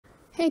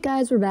Hey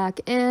guys, we're back,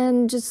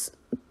 and just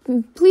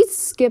please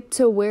skip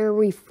to where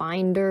we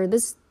find her.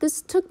 This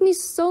took me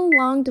so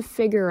long to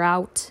figure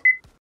out.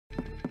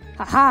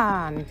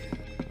 Haha!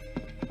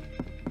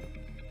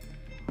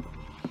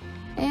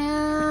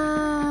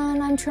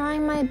 And I'm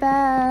trying my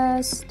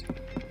best.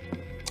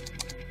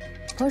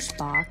 Push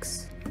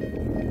box.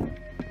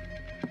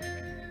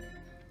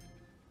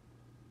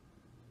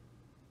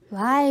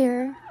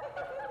 Liar.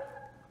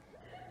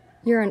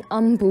 You're an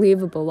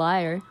unbelievable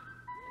liar.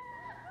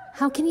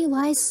 How can you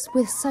lie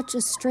with such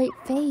a straight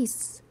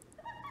face?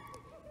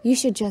 You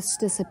should just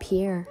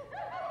disappear.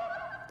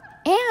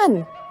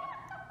 Anne!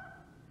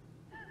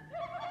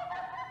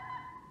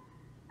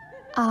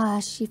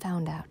 She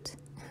found out.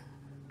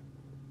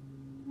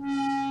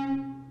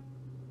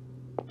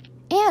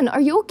 Anne,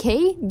 are you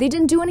okay? They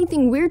didn't do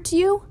anything weird to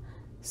you?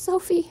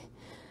 Sophie?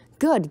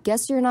 Good,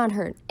 guess you're not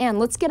hurt. Anne,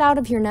 let's get out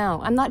of here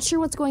now. I'm not sure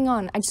what's going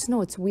on. I just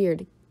know it's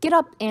weird. Get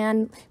up,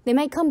 Anne. They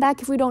might come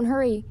back if we don't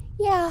hurry.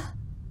 Yeah.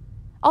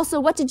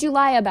 Also, what did you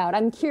lie about?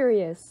 I'm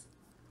curious.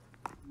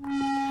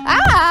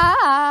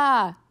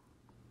 Ah!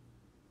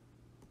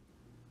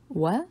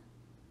 What?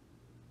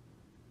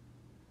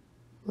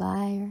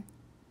 Liar.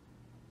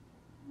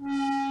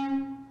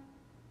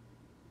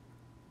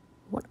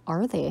 What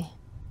are they?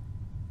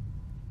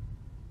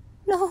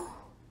 No.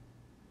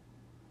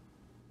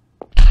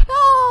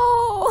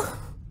 No!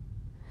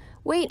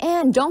 Wait,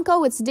 Anne, don't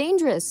go. It's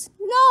dangerous.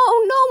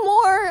 No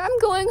more. I'm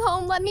going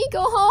home. Let me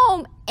go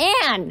home.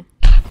 Anne,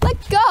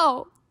 let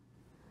go.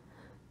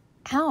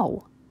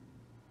 Ow.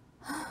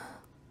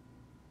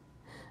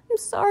 I'm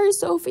sorry,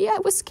 Sophie. I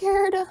was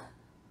scared.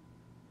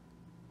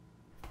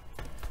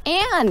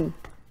 Anne!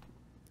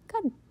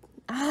 God,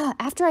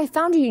 after I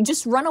found you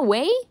just run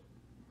away?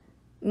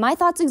 My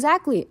thoughts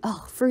exactly.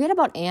 Oh, forget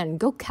about Anne.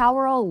 Go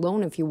cower all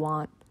alone if you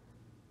want.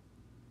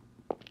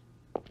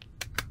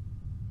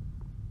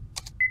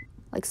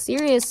 Like,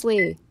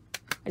 seriously.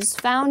 I just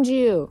found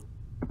you.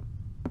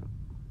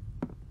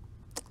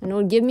 And it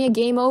would give me a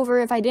game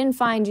over if I didn't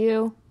find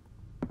you.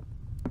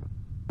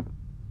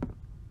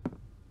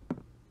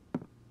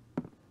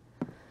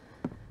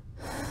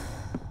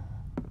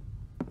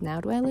 Now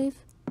do I leave?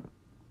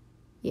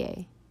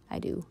 Yay, I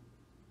do.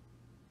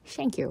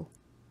 Thank you.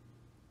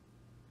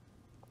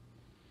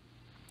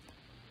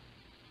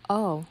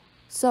 Oh,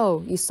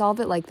 so you solve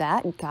it like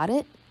that? Got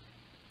it?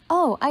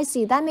 Oh, I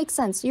see. That makes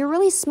sense. You're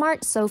really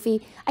smart,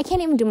 Sophie. I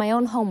can't even do my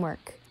own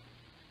homework.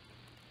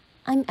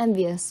 I'm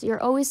envious.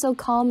 You're always so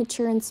calm,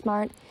 mature, and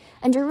smart.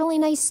 And you're really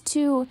nice,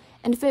 too.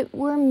 And if it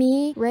were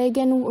me,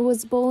 Reagan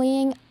was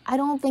bullying, I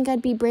don't think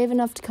I'd be brave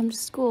enough to come to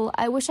school.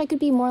 I wish I could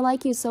be more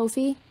like you,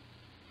 Sophie.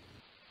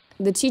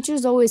 The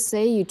teachers always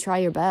say you try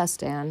your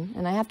best, Anne,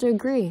 and I have to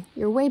agree.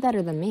 You're way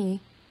better than me.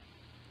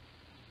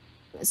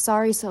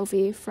 Sorry,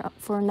 Sophie,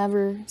 for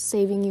never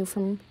saving you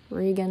from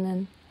Reagan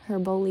and her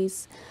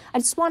bullies. I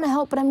just want to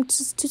help, but I'm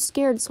just too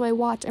scared, so I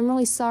watch. I'm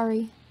really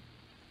sorry.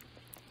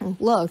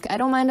 Look, I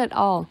don't mind at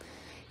all.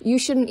 You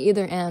shouldn't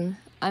either, Anne.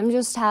 I'm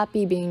just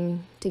happy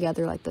being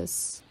together like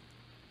this.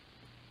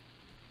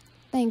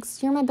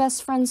 Thanks. You're my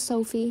best friend,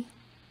 Sophie.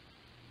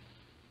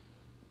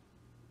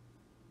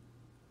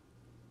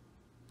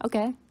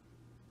 Okay.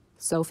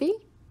 Sophie?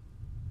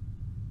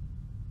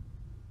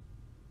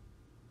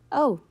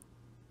 Oh,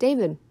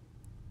 David.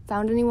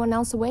 Found anyone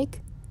else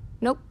awake?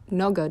 Nope,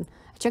 no good.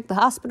 I checked the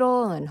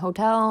hospital and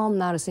hotel,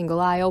 not a single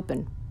eye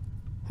open.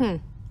 What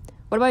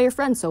about your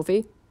friend,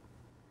 Sophie?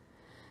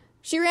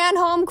 She ran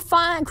home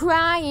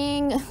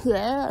crying.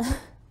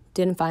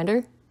 Didn't find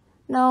her?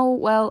 No,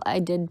 well, I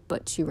did,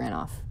 but she ran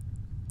off.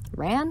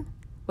 Ran?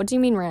 What do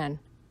you mean ran?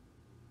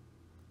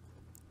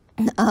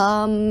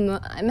 I'm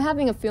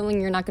having a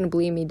feeling you're not going to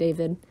believe me,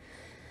 David.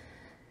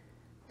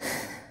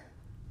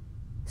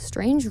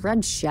 Strange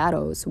red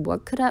shadows.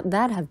 What could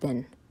that have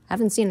been? I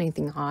haven't seen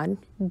anything odd.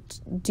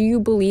 Do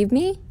you believe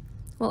me?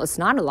 Well, it's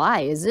not a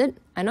lie, is it?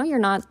 I know you're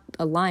not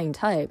a lying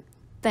type.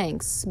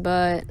 Thanks,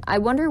 but I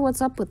wonder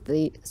what's up with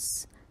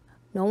these.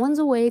 No one's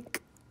awake,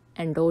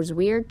 and those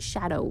weird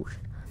shadows.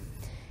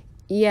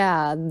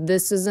 Yeah,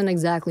 this isn't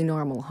exactly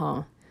normal,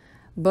 huh?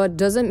 But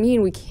doesn't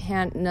mean we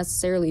can't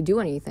necessarily do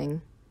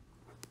anything.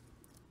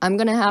 I'm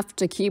gonna have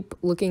to keep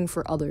looking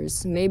for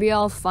others. Maybe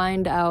I'll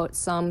find out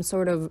some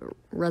sort of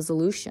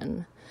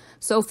resolution.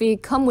 Sophie,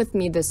 come with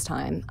me this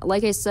time.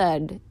 Like I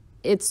said,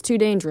 it's too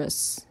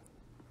dangerous.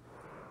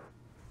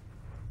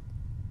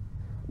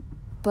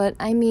 But,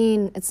 I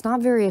mean, it's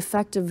not very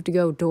effective to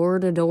go door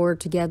to door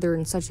together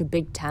in such a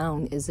big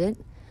town, is it?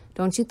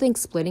 Don't you think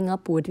splitting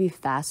up would be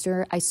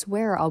faster? I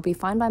swear I'll be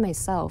fine by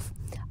myself.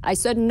 I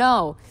said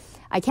no.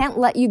 I can't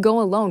let you go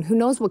alone. Who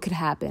knows what could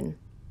happen?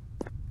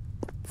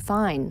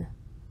 Fine.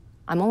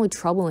 I'm only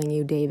troubling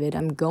you, David.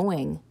 I'm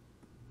going.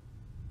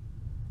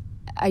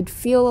 I'd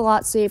feel a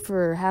lot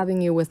safer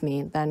having you with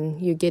me than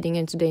you getting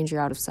into danger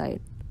out of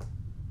sight.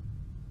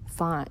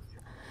 Fine.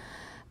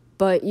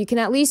 But you can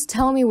at least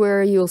tell me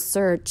where you'll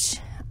search.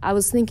 I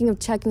was thinking of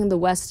checking the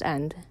West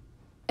End.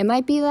 It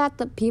might be that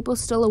the people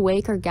still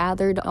awake are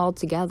gathered all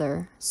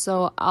together,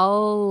 so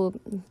I'll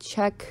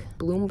check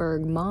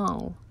Bloomberg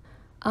Mall.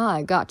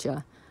 Ah,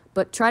 gotcha.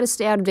 But try to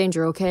stay out of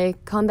danger, okay?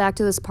 Come back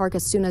to this park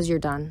as soon as you're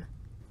done.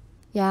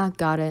 Yeah,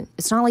 got it.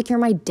 It's not like you're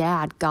my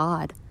dad,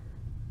 God.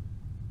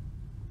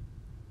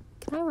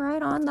 Can I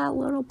ride on that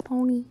little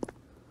pony?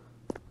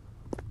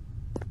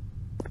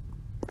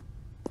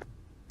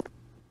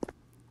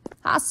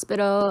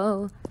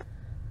 Hospital.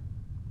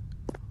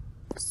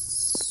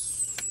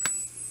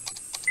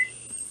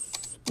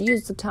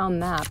 Use the town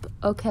map.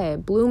 Okay,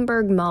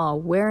 Bloomberg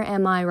Mall. Where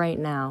am I right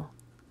now?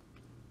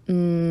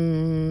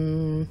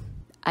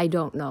 I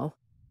don't know.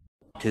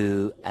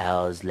 2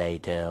 hours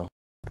later.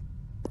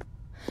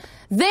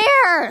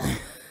 There!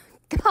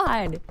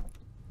 God.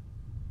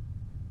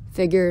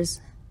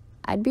 Figures.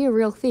 I'd be a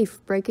real thief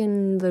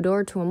breaking the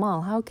door to a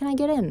mall. How can I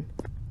get in?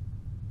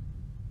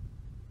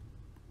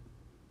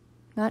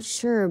 Not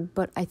sure,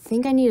 but I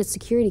think I need a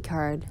security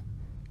card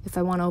if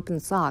I want to open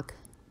the lock.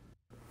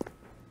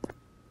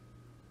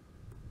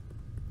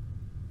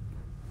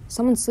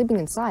 Someone's sleeping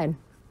inside.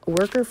 A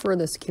worker for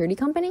the security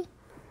company?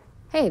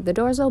 Hey, the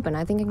door's open.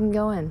 I think I can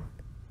go in.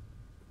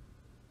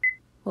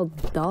 Well,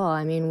 duh.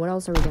 I mean, what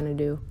else are we gonna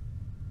do?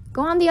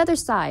 Go on the other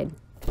side.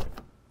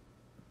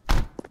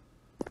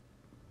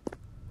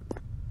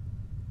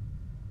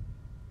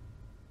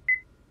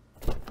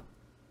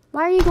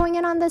 Why are you going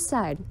in on this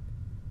side?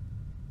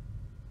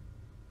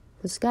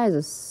 This guy's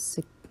a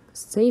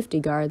safety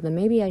guard, then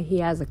maybe he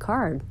has a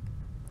card.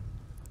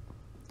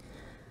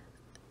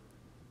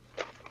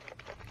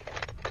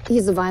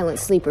 He's a violent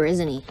sleeper,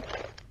 isn't he?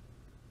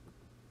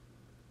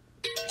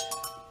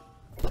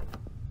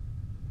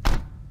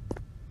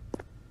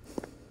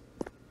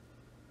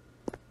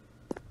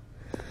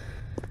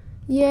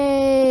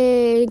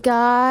 Yay,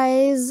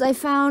 guys, I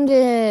found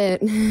it.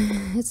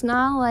 It's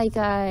not like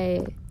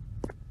I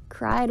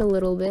cried a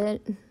little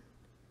bit.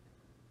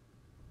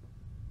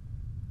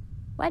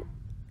 What?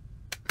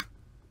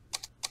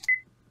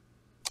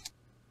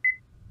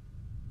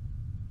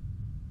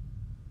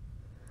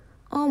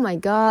 Oh my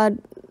God.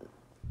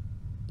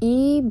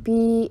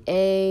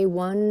 EBA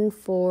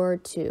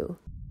 142.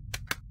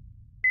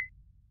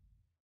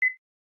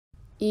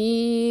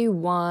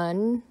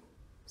 E1,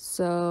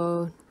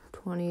 so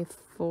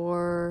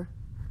 24,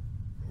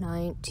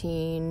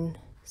 19,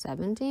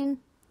 17?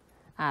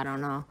 I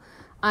don't know.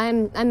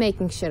 I'm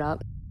making shit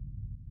up.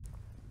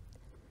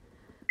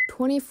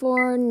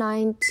 24,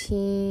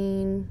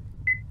 19,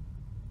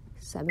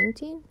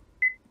 17?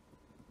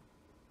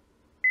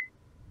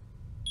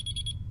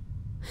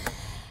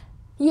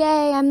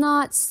 Yay, I'm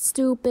not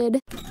stupid.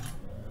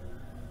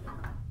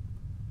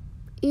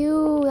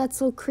 Ew, that's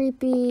so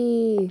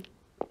creepy.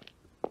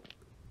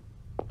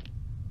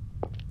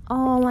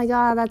 Oh my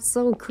God, that's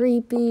so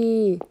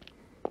creepy.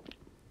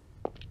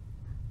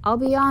 I'll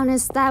be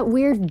honest, that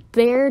weird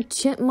bear,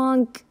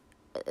 chipmunk,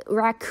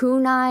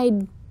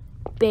 raccoon-eyed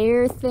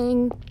bear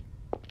thing.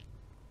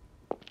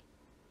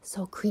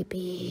 So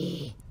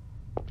creepy.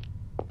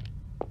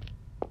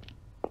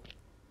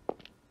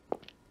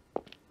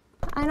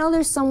 I know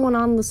there's someone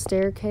on the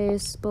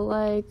staircase, but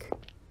like,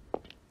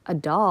 a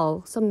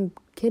doll. Some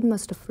kid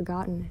must have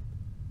forgotten it.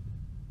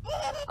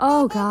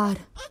 Oh God.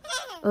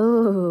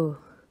 Oh.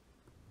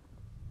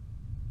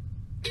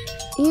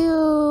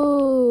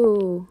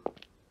 Ew.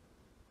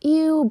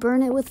 Ew,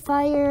 burn it with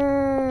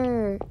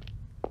fire.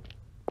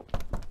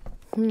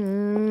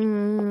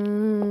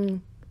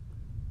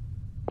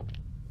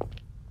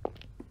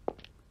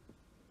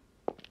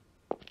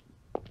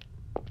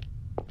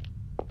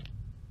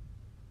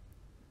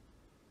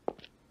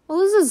 Well,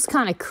 this is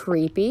kind of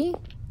creepy.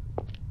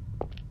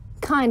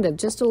 Kind of,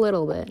 just a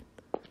little bit.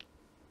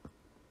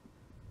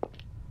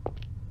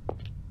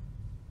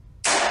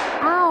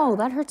 Ow,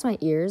 that hurts my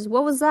ears.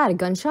 What was that, a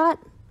gunshot?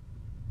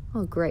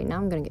 Oh, great, now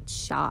I'm gonna get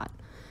shot.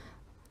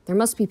 There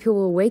must be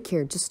people awake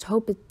here. Just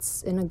hope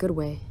it's in a good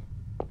way.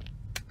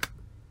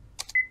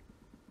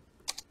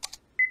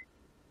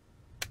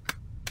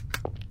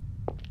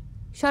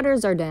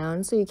 Shutters are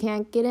down, so you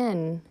can't get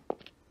in.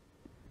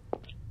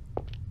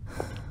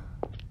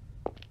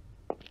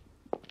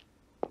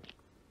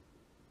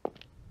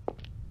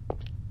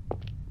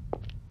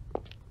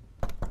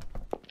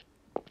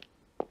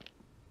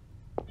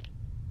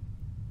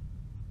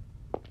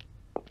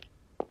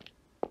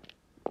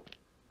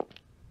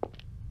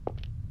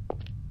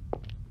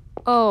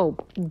 Oh,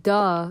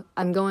 duh.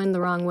 I'm going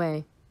the wrong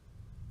way.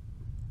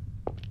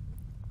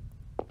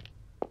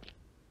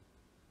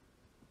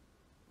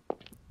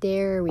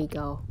 There we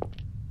go.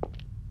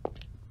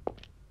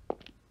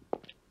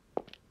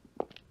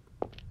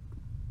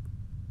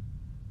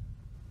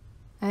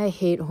 I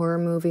hate horror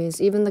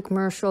movies. Even the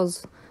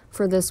commercials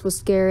for this was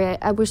scary.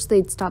 I wish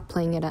they'd stop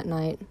playing it at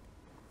night.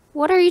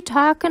 What are you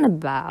talking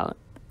about?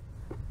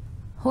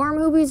 Horror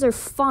movies are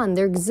fun.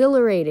 They're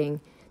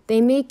exhilarating. They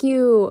make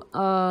you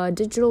a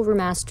digital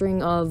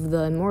remastering of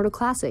the immortal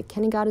classic,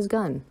 Kenny Got His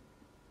Gun.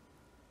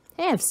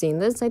 Hey, I've seen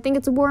this. I think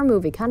it's a war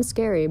movie, kind of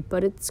scary,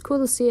 but it's cool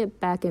to see it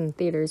back in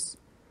theaters.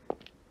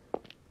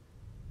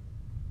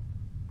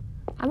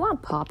 I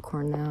want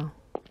popcorn now.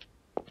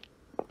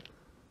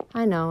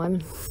 I know,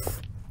 I'm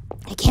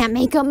I can't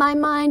make up my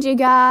mind, you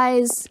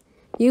guys.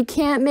 You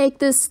can't make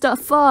this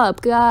stuff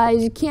up,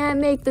 guys. You can't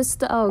make this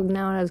stuff. Oh,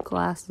 now it has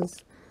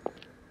glasses.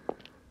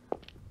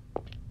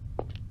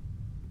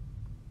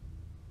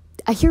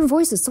 I hear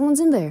voices. Someone's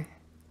in there.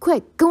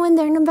 Quick, go in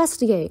there and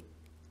investigate.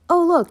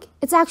 Oh, look.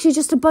 It's actually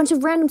just a bunch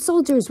of random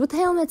soldiers with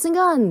helmets and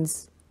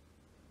guns.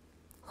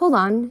 Hold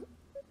on.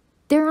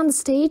 They're on the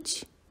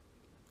stage?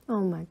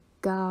 Oh, my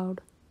God.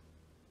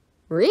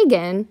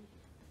 Regan?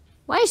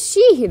 Why is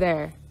she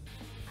there?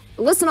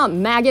 Listen up,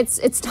 maggots.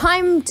 It's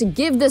time to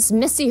give this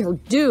Missy her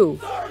due.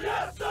 Sir,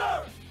 yes,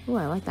 sir! Oh,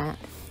 I like that.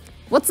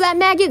 What's that,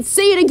 maggot?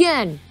 Say it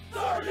again.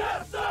 Sir,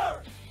 yes,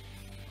 sir!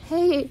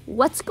 Hey,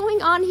 what's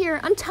going on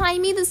here? Untie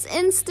me this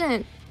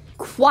instant.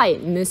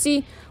 Quiet,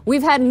 Missy.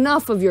 We've had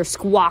enough of your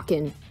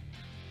squawking.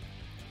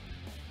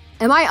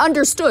 Am I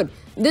understood?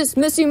 This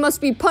Missy must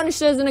be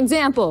punished as an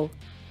example.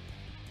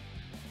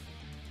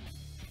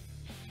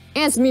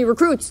 Answer me,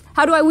 recruits.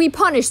 How do we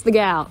punish the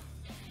gal?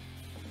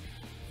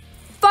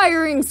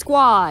 Firing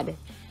squad.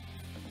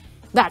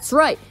 That's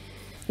right.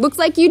 Looks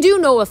like you do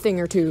know a thing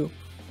or two.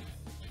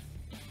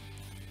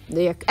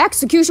 The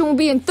execution will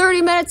be in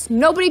 30 minutes.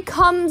 Nobody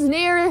comes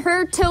near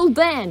her till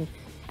then.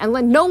 And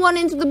let no one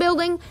into the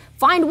building.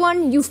 Find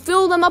one, you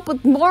fill them up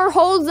with more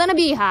holes than a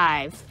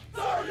beehive.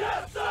 Sir,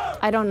 yes, sir!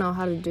 I don't know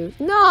how to do.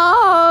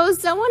 No,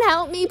 someone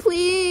help me,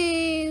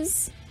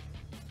 please.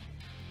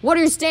 What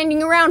are you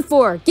standing around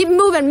for? Keep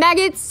moving,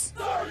 maggots.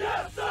 Sir,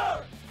 yes,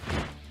 sir!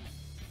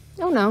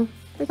 Oh no,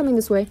 they're coming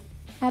this way.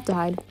 I have to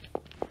hide.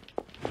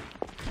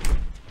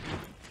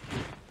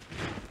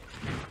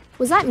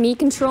 Was that me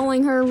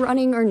controlling her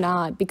running or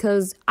not?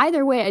 Because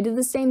either way, I did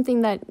the same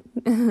thing that...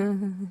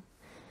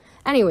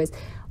 Anyways,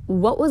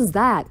 what was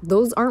that?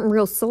 Those aren't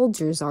real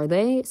soldiers, are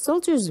they?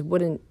 Soldiers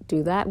wouldn't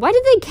do that. Why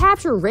did they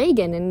capture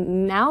Regan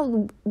and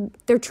now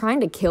they're trying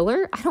to kill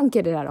her? I don't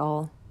get it at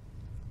all.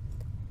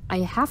 I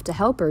have to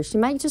help her. She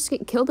might just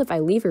get killed if I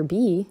leave her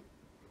be.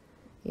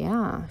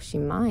 Yeah, she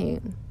might.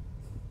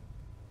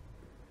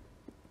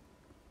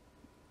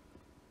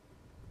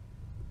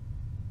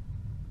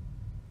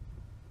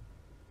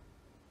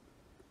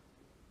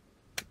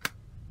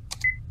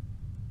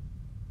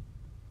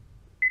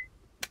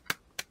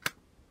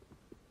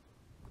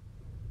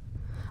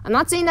 I'm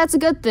not saying that's a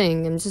good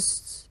thing. I'm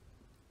just...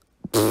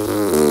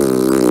 Regan,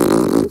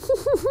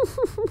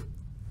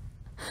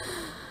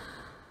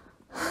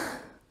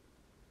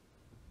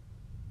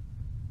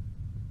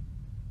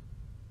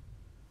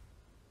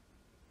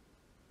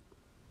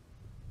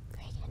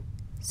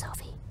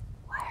 Sophie,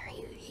 why are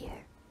you here?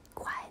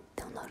 Quiet,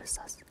 they'll notice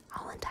us.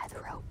 I'll untie the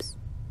ropes.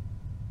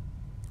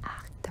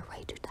 Ah, they're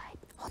way too tight.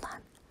 Hold on,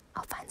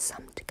 I'll find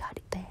some to cut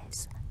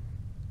this.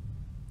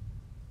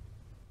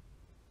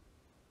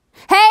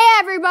 Hey,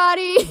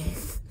 everybody!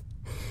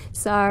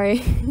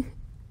 Sorry.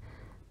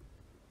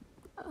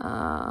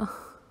 Got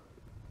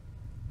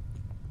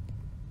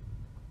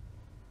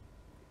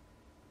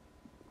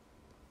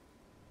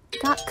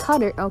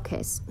cutter.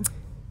 Okay.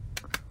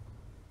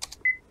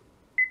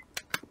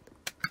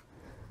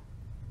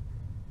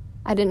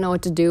 I didn't know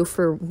what to do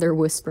for their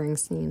whispering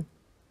scene.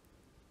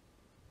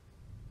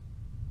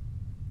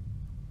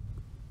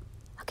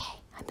 Okay,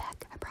 I'm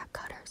back. I brought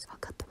cutters. I'll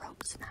cut the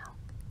ropes now.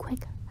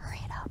 Quick, hurry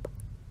it up.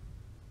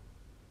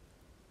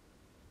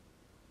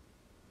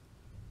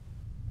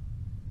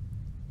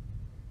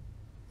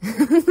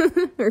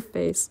 Her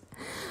face.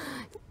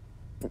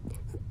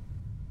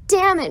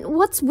 Damn it,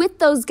 what's with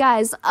those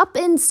guys? Up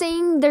and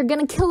saying they're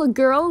gonna kill a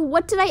girl?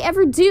 What did I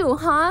ever do,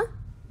 huh?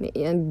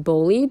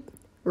 Bullied?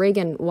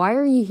 Regan, why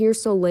are you here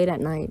so late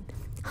at night?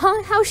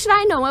 Huh? How should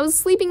I know? I was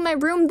sleeping in my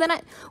room, then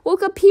I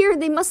woke up here.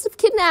 They must have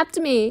kidnapped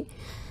me.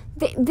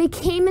 They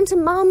came into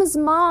Mama's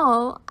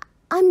mall.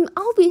 I'll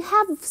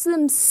have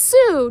them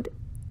sued.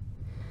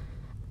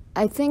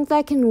 I think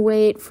that can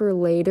wait for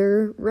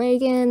later,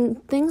 Regan.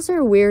 Things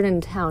are weird in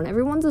town.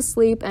 Everyone's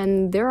asleep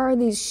and there are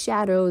these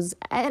shadows.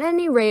 At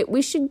any rate,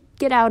 we should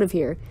get out of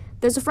here.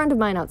 There's a friend of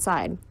mine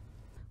outside.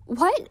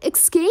 What?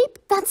 Escape?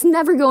 That's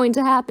never going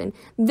to happen.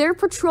 They're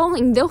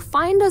patrolling. They'll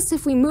find us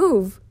if we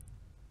move.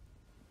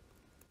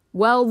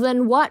 Well,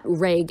 then what,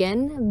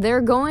 Regan? They're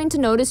going to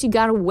notice you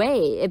got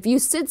away. If you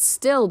sit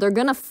still, they're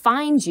gonna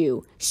find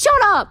you. Shut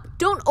up!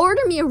 Don't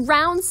order me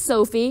around,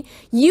 Sophie.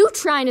 You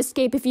try and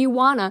escape if you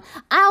wanna.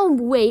 I'll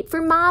wait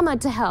for Mama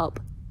to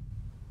help.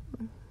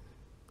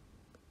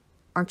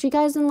 Aren't you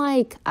guys in,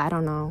 like, I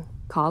don't know,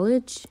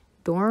 college?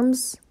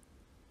 Dorms?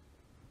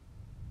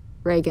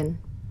 Regan.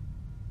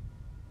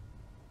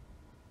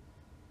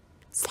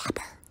 Slap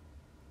her.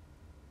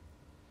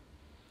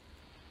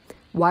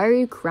 Why are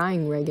you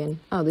crying,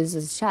 Regan? Oh, this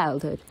is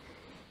childhood.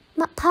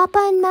 Papa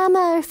and Mama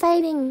are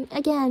fighting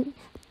again.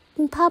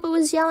 And Papa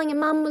was yelling and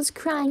Mama was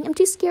crying. I'm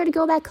too scared to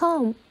go back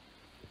home.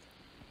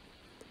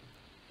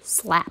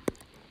 Slap.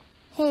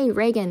 Hey,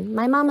 Regan,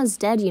 my mama's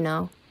dead, you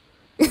know.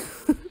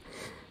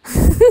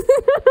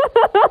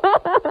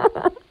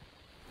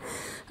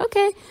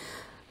 Okay.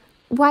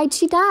 Why'd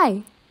she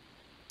die?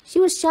 She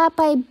was shot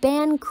by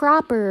Ban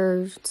Cropper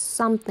or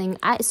something.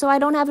 So I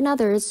don't have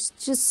another. It's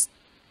just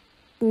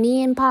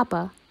me and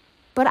Papa.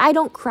 But I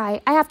don't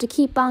cry. I have to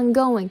keep on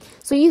going.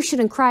 So you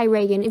shouldn't cry,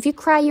 Reagan. If you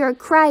cry, you're a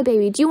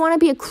crybaby. Do you want to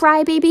be a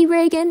crybaby,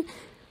 Reagan?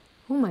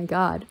 Oh my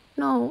God.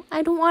 No,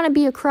 I don't want to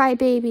be a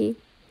crybaby.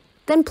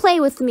 Then play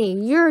with me.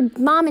 Your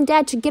mom and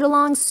dad should get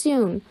along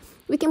soon.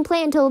 We can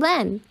play until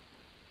then.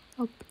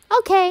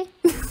 Okay.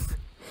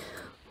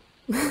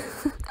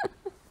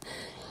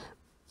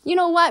 You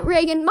know what,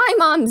 Reagan? My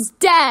mom's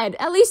dead.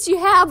 At least you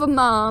have a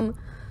mom.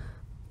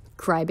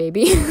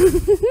 Crybaby.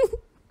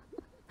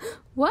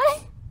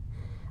 What?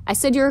 I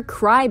said you're a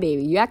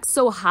crybaby. You act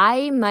so high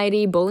and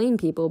mighty bullying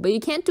people, but you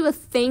can't do a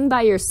thing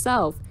by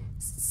yourself.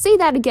 Say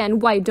that again,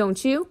 why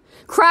don't you?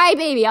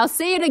 Crybaby. I'll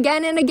say it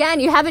again and again.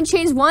 You haven't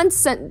changed once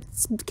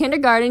since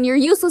kindergarten. You're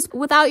useless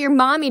without your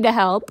mommy to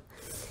help.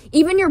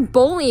 Even your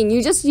bullying,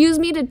 you just use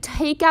me to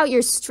take out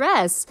your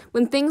stress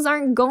when things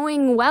aren't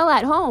going well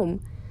at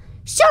home.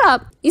 Shut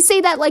up! You say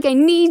that like I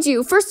need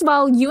you. First of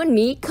all, you and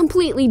me,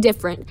 completely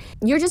different.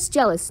 You're just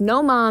jealous.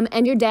 No mom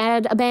and your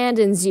dad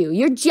abandons you.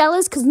 You're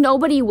jealous because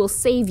nobody will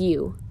save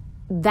you.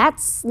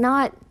 That's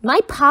not...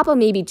 My papa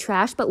may be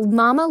trash, but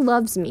mama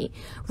loves me.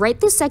 Right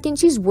this second,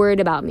 she's worried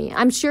about me.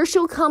 I'm sure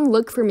she'll come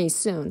look for me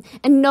soon.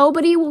 And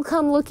nobody will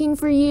come looking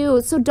for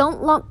you, so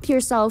don't lump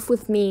yourself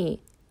with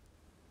me.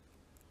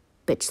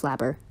 Bitch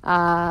slapper.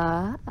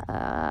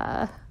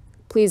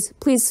 Please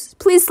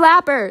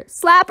slap her.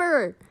 Slap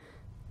her.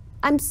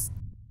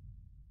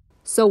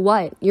 So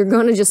what? You're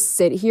gonna just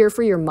sit here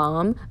for your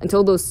mom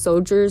until those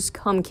soldiers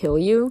come kill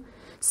you?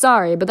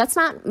 Sorry, but that's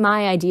not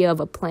my idea of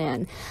a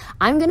plan.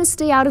 I'm gonna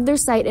stay out of their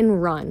sight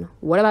and run.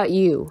 What about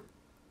you?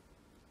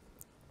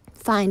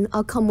 Fine,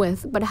 I'll come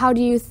with, but how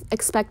do you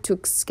expect to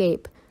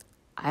escape?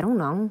 I don't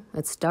know.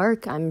 It's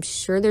dark. I'm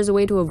sure there's a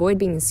way to avoid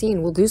being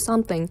seen. We'll do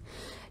something.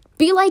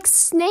 Be like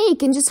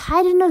Snake and just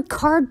hide in a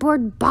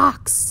cardboard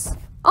box.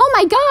 Oh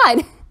my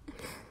God!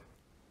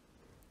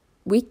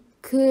 We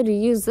could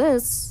use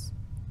this.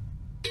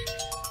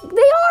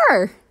 They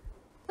are!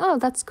 Oh,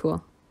 that's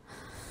cool.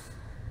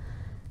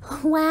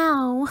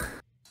 Wow.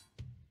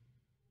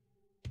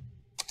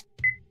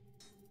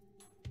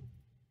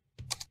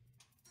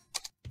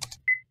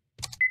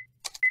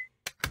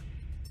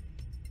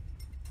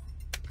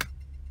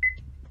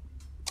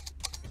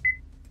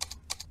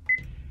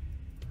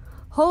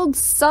 Hold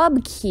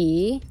sub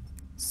key.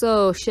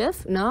 So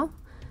shift? No.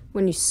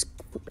 When you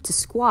to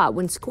squat.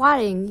 When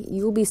squatting,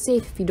 you will be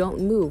safe if you don't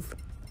move.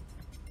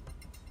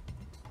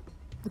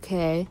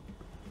 Okay.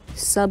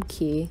 Sub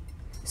key.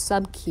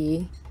 Sub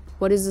key.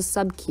 What is the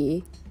sub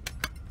key?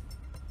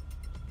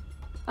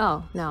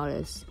 Oh, now it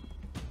is.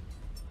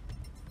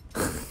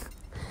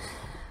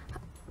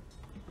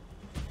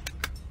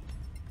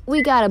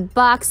 We got a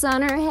box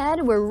on our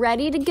head. We're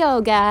ready to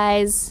go,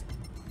 guys.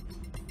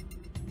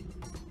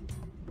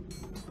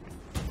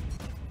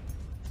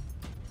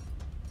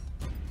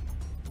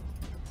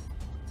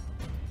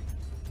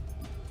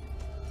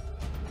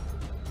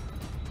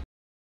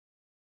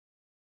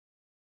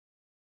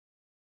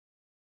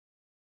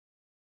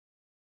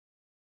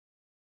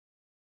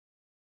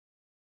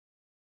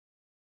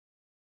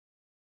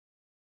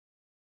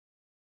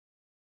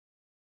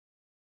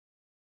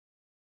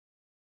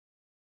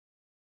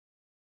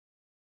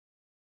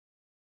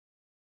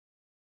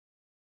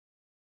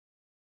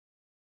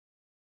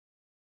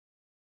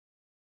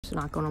 It's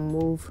not gonna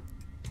move.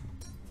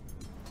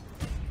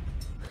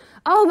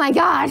 Oh my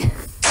God!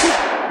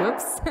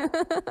 Whoops.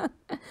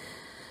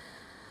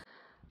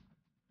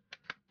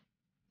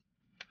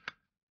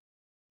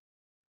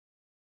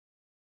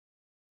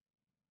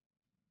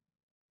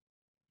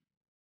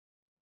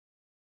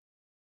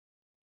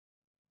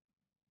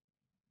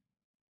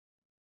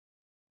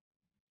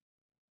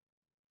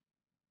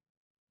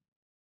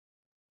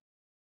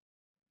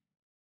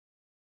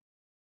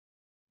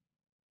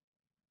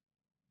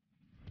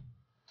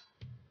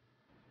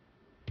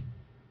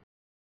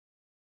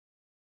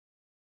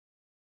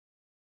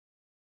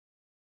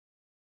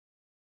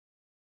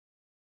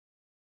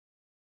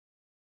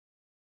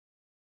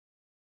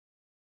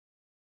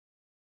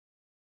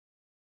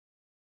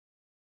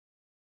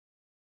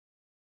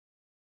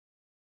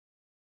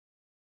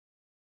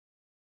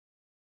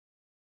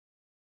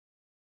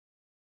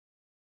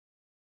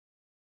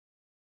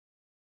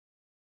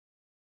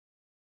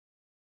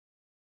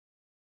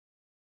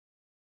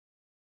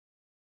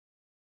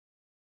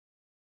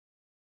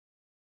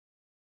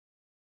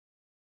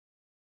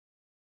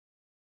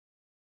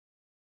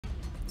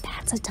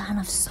 That's a ton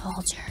of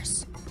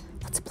soldiers.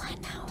 What's the plan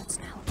now?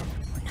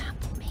 We're not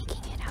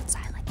making it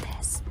outside like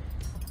this.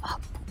 Oh,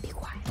 be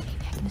quiet.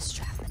 Maybe I can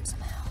distract them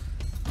somehow.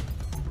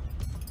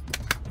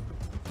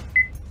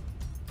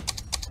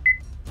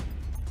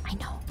 I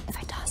know. If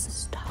I toss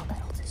this doll,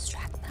 it'll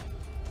distract them.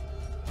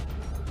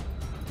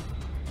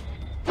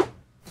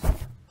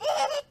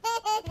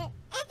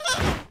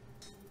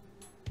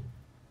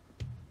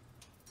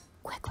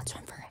 Quick, let's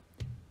run for it.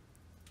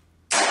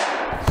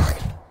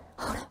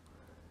 Oh no.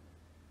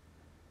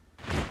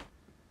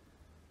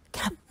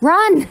 Get up.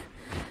 Run!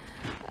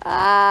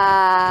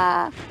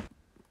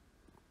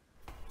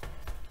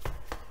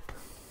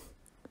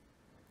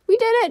 We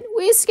did it!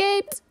 We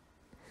escaped!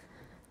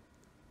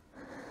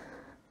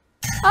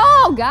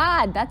 Oh,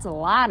 God, that's a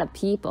lot of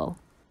people.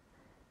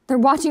 They're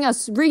watching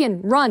us.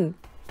 Regan, run.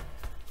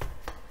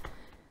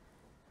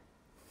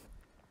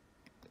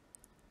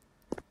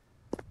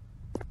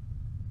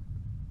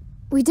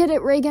 We did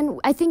it, Regan.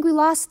 I think we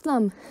lost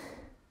them.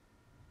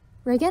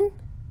 Regan?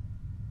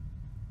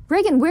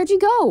 Regan, where'd you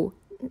go?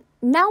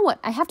 Now what?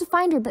 I have to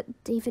find her,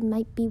 but David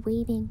might be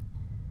waiting.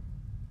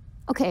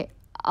 Okay,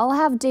 I'll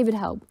have David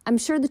help. I'm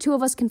sure the two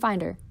of us can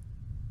find her.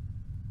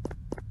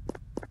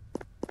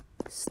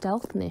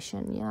 Stealth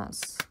mission,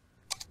 yes.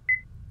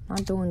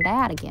 Not doing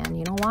that again.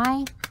 You know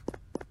why?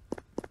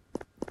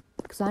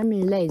 Because I'm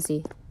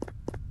lazy.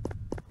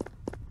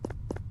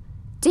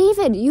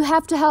 David, you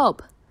have to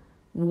help.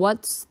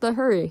 What's the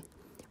hurry?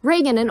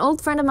 Reagan, an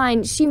old friend of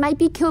mine, she might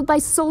be killed by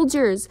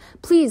soldiers.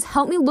 Please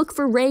help me look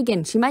for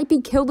Reagan. She might be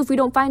killed if we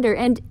don't find her.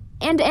 And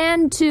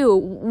Anne too.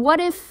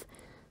 What if...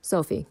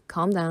 Sophie,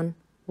 calm down.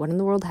 What in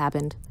the world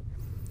happened?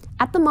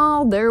 At the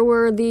mall, there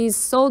were these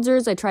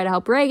soldiers. I tried to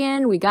help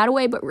Reagan. We got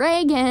away, but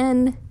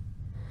Reagan...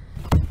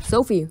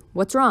 Sophie,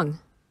 what's wrong?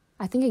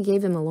 I think I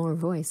gave him a lower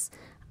voice.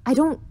 I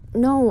don't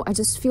know. I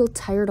just feel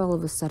tired all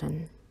of a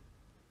sudden.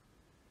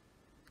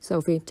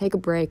 Sophie, take a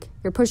break.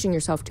 You're pushing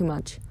yourself too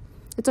much.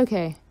 It's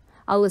okay.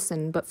 I'll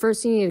listen, but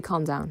first you need to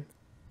calm down.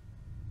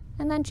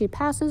 And then she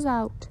passes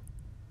out.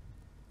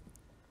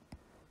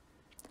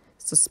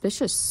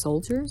 Suspicious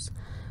soldiers?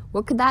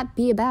 What could that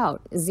be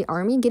about? Is the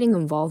army getting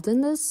involved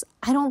in this?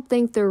 I don't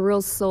think they're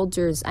real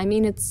soldiers. I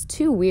mean, it's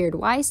too weird.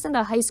 Why send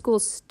a high school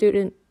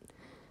student...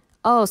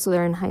 Oh, so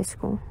they're in high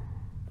school.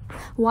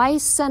 Why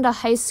send a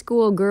high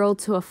school girl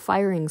to a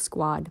firing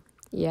squad?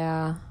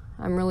 Yeah,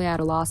 I'm really at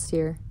a loss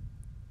here.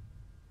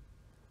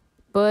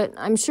 But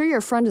I'm sure your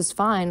friend is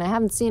fine. I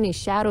haven't seen any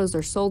shadows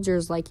or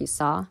soldiers like you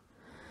saw.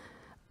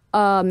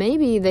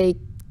 Maybe they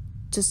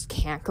just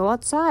can't go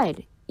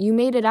outside. You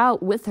made it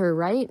out with her,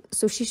 right?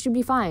 So she should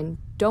be fine.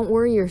 Don't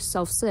worry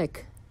yourself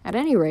sick. At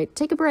any rate,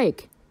 take a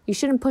break. You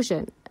shouldn't push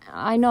it.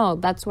 I know,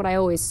 that's what I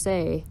always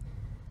say.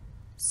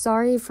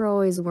 Sorry for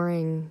always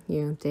worrying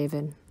you,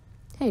 David.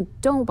 Hey,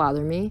 don't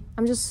bother me.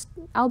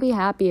 I'll be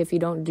happy if you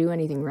don't do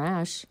anything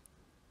rash.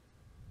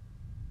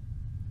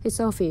 Hey,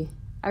 Sophie.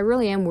 I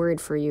really am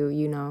worried for you,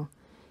 you know.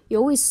 You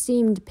always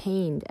seemed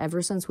pained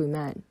ever since we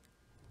met.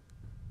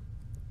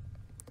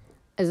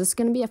 Is this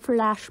going to be a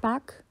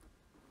flashback?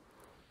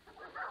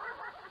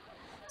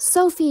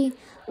 Sophie,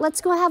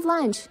 let's go have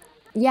lunch.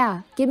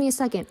 Yeah, give me a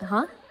second,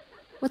 huh?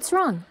 What's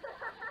wrong?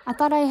 I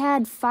thought I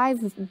had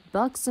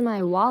 $5 in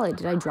my wallet.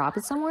 Did I drop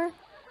it somewhere?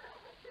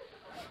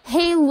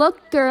 Hey,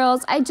 look,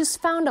 girls, I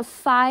just found a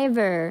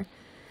 $5.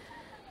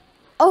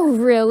 Oh,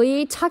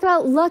 really? Talk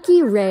about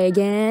lucky,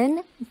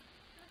 Reagan.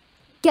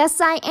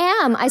 Guess I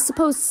am. I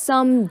suppose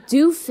some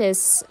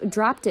doofus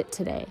dropped it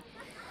today.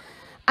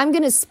 I'm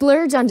gonna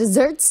splurge on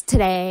desserts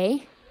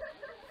today.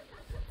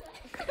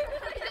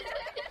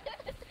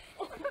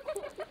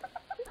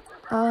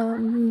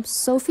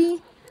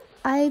 Sophie?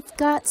 I've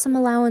got some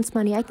allowance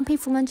money. I can pay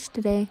for lunch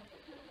today.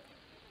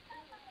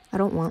 I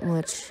don't want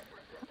much.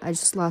 I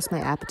just lost my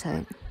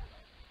appetite.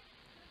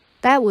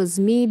 That was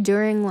me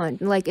during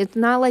lunch. Like, it's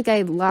not like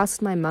I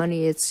lost my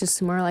money. It's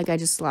just more like I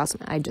just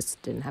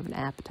didn't have an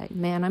appetite.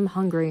 Man, I'm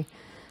hungry.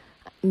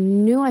 I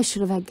knew I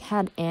should have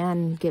had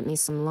Anne get me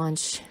some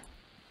lunch.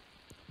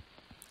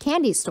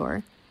 Candy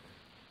store.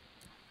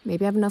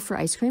 Maybe I have enough for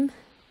ice cream?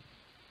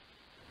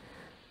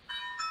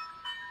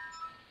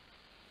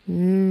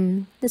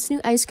 This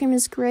new ice cream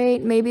is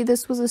great. Maybe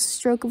this was a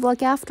stroke of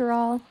luck after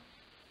all.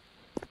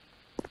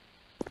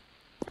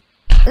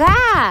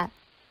 Ah!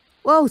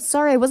 Whoa,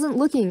 sorry, I wasn't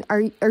looking. Are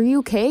you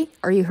okay?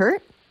 Are you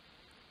hurt?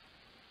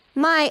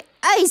 My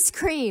ice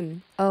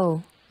cream!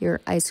 Oh,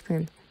 your ice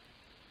cream.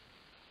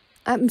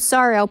 I'm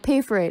sorry, I'll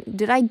pay for it.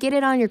 Did I get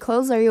it on your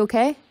clothes? Are you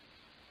okay?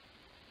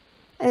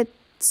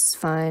 It's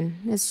fine.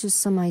 It's just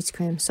some ice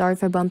cream. Sorry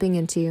for bumping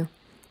into you.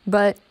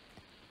 But,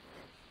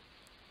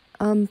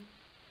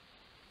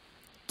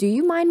 do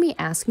you mind me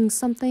asking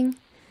something?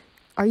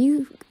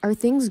 Are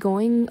things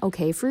going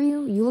okay for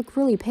you? You look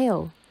really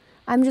pale.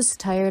 I'm just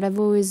tired. I've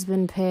always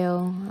been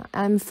pale.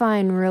 I'm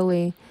fine,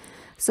 really.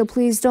 So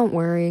please don't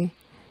worry.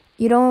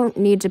 You don't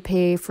need to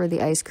pay for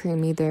the ice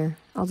cream either.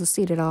 I'll just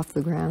eat it off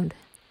the ground.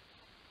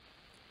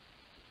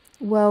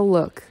 Well,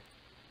 look.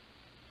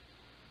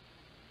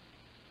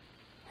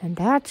 And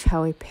that's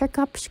how we pick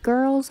up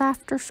girls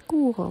after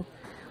school.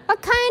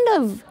 What kind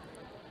of...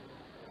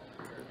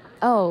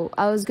 Oh,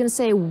 I was gonna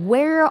say,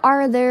 where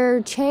are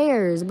their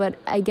chairs? But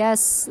I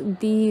guess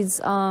these,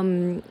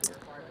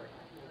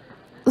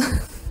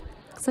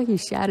 looks like he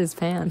shat his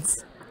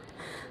pants.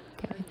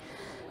 Okay.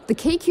 The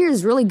cake here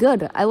is really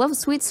good. I love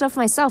sweet stuff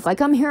myself. I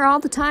come here all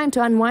the time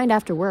to unwind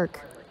after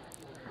work.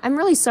 I'm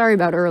really sorry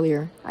about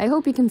earlier. I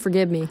hope you can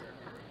forgive me.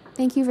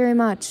 Thank you very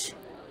much.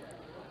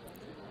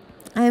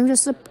 I am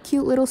just a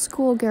cute little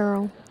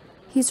schoolgirl.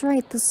 He's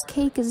right, this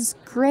cake is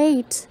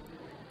great.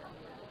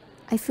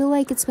 I feel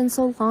like it's been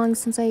so long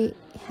since I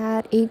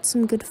ate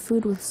some good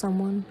food with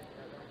someone.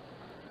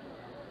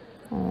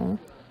 Aww.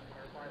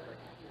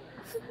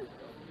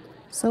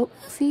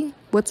 Sophie,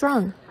 what's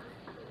wrong?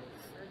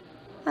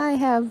 I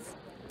have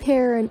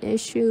parent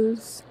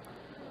issues.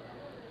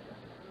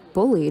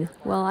 Bullied?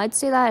 Well, I'd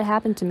say that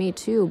happened to me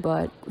too,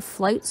 but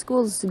flight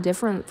school is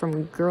different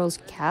from girls'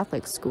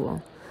 Catholic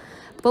school.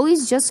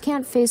 Bullies just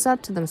can't face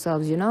up to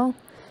themselves, you know?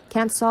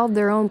 Can't solve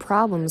their own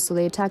problems, so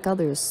they attack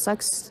others.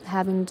 Sucks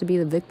having to be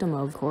the victim,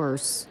 of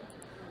course.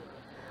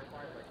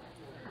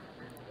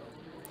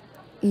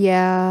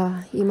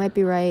 Yeah, you might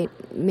be right.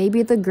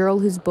 Maybe the girl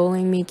who's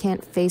bullying me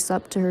can't face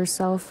up to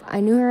herself. I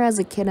knew her as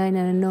a kid and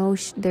I know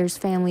there's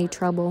family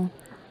trouble.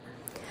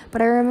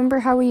 But I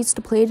remember how we used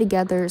to play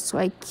together, so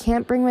I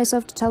can't bring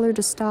myself to tell her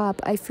to stop.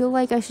 I feel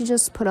like I should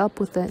just put up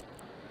with it.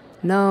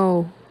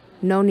 No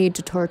need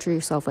to torture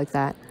yourself like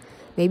that.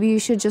 Maybe you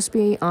should just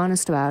be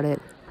honest about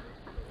it.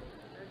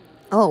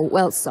 Oh,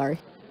 well, sorry.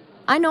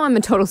 I know I'm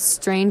a total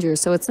stranger,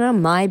 so it's none of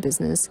my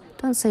business.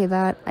 Don't say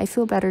that. I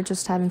feel better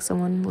just having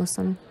someone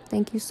listen.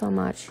 Thank you so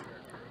much.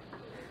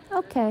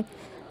 Okay.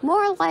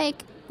 More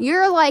like,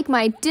 you're like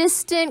my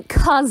distant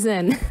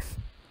cousin.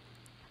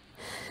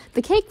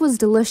 The cake was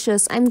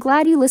delicious. I'm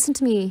glad you listened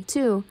to me,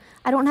 too.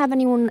 I don't have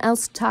anyone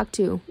else to talk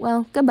to.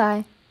 Well,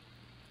 goodbye.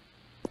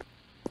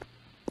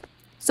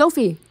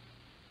 Sophie!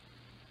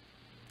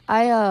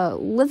 I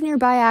live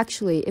nearby,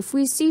 actually. If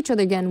we see each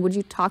other again, would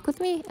you talk with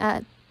me?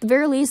 At the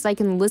very least, I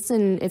can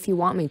listen if you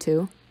want me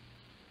to.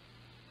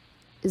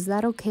 Is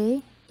that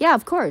okay? Yeah,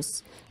 of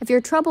course. If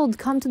you're troubled,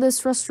 come to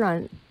this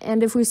restaurant.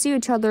 And if we see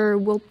each other,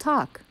 we'll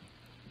talk.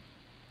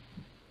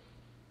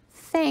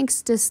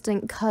 Thanks,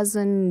 distant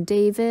cousin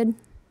David.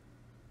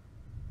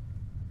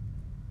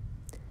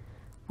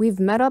 We've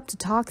met up to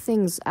talk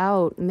things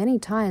out many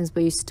times,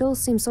 but you still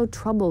seem so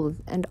troubled,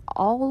 and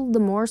all the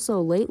more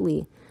so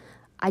lately.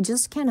 I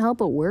just can't help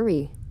but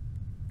worry.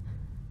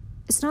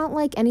 It's not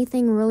like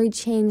anything really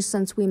changed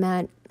since we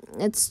met.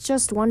 It's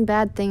just one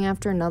bad thing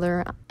after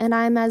another, and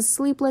I'm as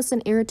sleepless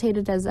and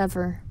irritated as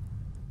ever.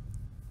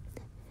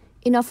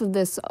 Enough of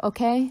this,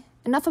 okay?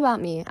 Enough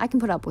about me. I can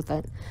put up with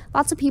it.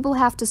 Lots of people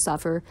have to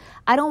suffer.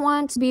 I don't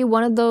want to be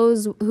one of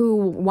those who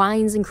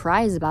whines and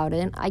cries about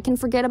it. I can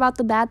forget about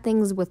the bad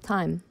things with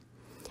time.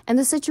 And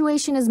the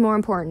situation is more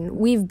important.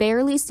 We've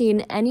barely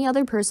seen any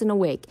other person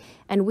awake,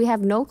 and we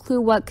have no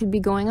clue what could be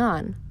going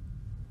on.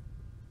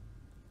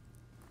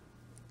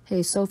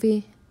 Hey,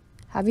 Sophie,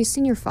 have you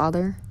seen your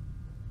father?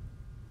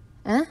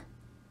 Eh?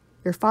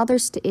 Your father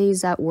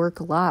stays at work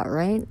a lot,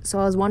 right? So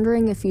I was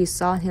wondering if you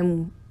saw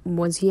him.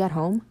 Was he at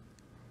home?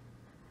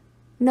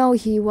 No,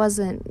 he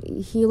wasn't.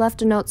 He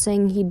left a note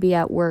saying he'd be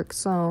at work,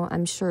 so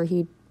I'm sure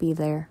he'd be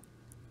there.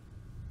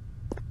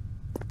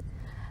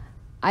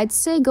 I'd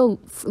say go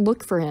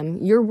look for him.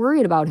 You're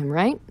worried about him,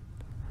 right?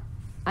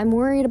 I'm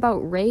worried about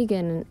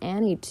Reagan and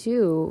Annie,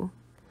 too.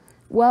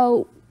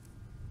 Well,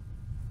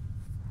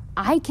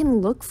 I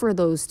can look for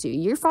those two.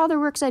 Your father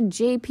works at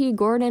JP,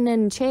 Gordon,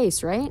 and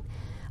Chase, right?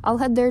 I'll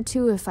head there,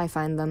 too, if I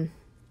find them.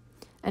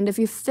 And if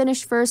you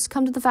finish first,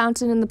 come to the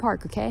fountain in the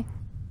park, okay?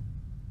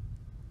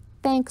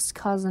 Thanks,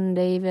 cousin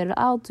David.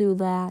 I'll do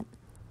that.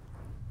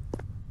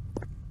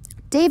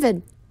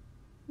 David!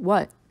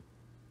 What?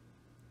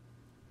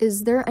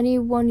 Is there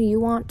anyone you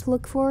want to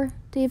look for,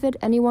 David?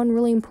 Anyone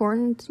really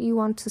important you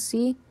want to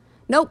see?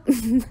 Nope.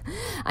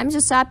 I'm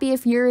just happy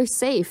if you're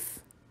safe.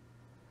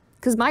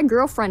 Because my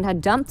girlfriend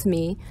had dumped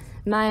me.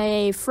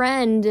 My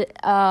friend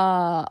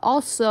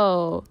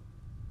also...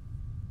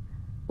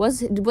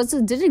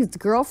 Did his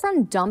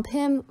girlfriend dump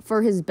him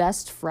for his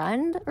best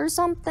friend or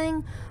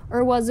something?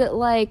 Or was it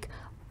like,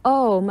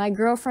 oh, my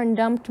girlfriend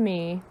dumped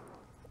me.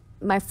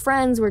 My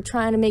friends were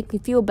trying to make me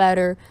feel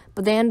better,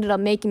 but they ended up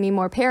making me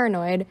more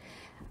paranoid.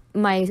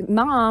 My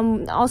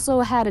mom also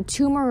had a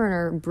tumor in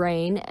her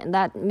brain, and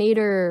that made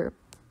her...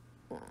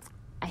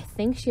 I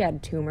think she had a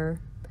tumor.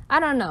 I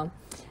don't know.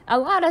 A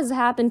lot has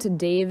happened to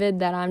David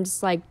that I'm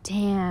just like,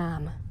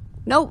 damn.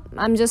 Nope,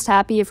 I'm just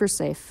happy if you're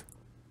safe.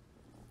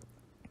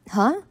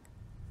 Huh?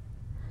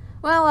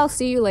 Well, I'll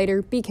see you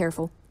later. Be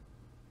careful.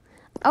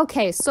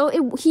 Okay, so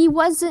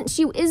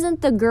she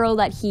isn't the girl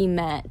that he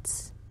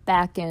met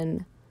back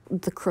in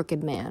The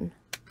Crooked Man.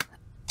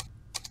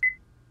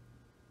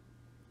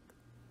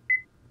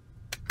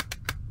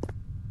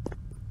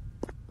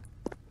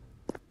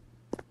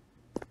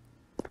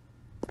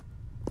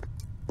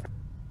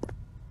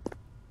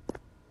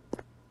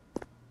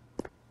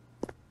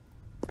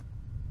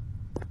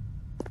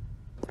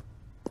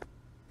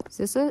 Is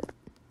this it?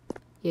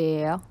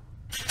 Yeah.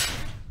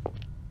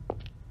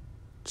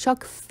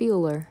 Chuck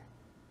Feeler.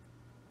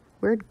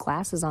 Weird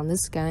glasses on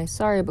this guy.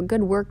 Sorry, but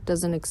good work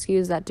doesn't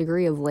excuse that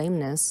degree of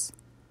lameness.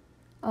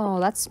 Oh,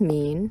 that's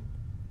mean.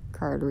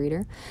 Card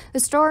reader. The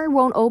store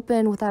won't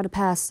open without a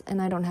pass,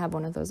 and I don't have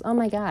one of those. Oh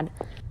my god.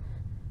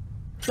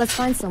 Let's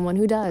find someone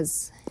who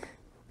does.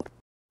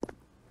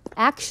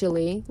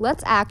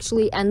 Let's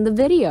actually end the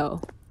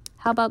video.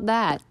 How about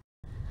that?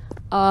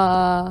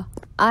 I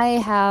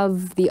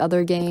have the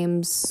other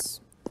games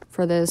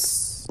for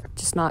this,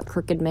 just not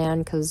Crooked Man,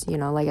 because, you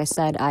know, like I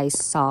said, I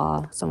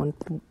saw someone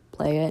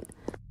play it.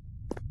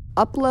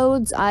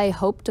 Uploads, I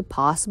hope to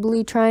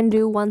possibly try and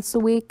do once a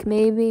week,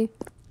 maybe.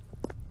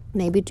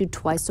 Maybe do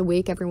twice a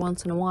week every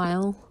once in a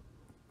while.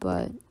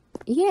 But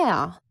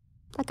yeah,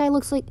 that guy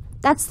looks like,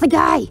 that's the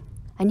guy.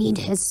 I need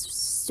his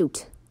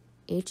suit.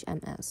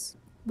 HMS.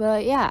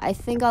 But yeah, I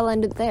think I'll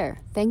end it there.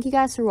 Thank you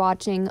guys for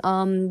watching.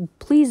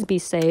 Please be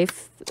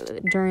safe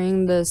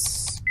during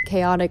this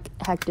chaotic,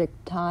 hectic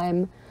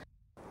time.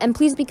 And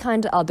please be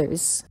kind to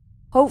others.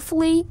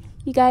 Hopefully,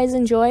 you guys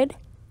enjoyed.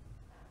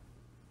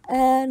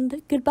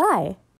 And goodbye.